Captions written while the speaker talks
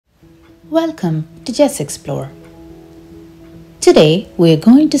Welcome to Just Explore. Today we are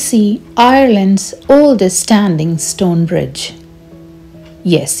going to see Ireland's oldest standing stone bridge.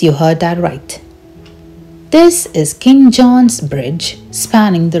 Yes, you heard that right. This is King John's Bridge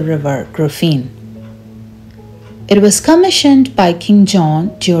spanning the River Gruffin. It was commissioned by King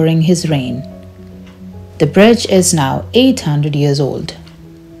John during his reign. The bridge is now 800 years old.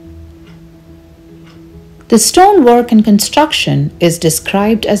 The stonework and construction is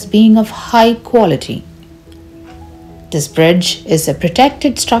described as being of high quality. This bridge is a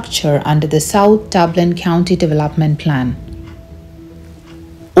protected structure under the South Dublin County Development Plan.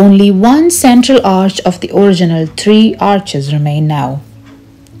 Only one central arch of the original 3 arches remain now.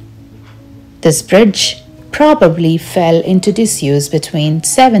 This bridge probably fell into disuse between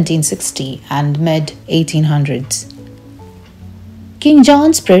 1760 and mid-1800s. King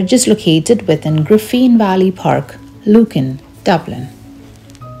John's Bridge is located within Gruffin Valley Park, Lucan, Dublin.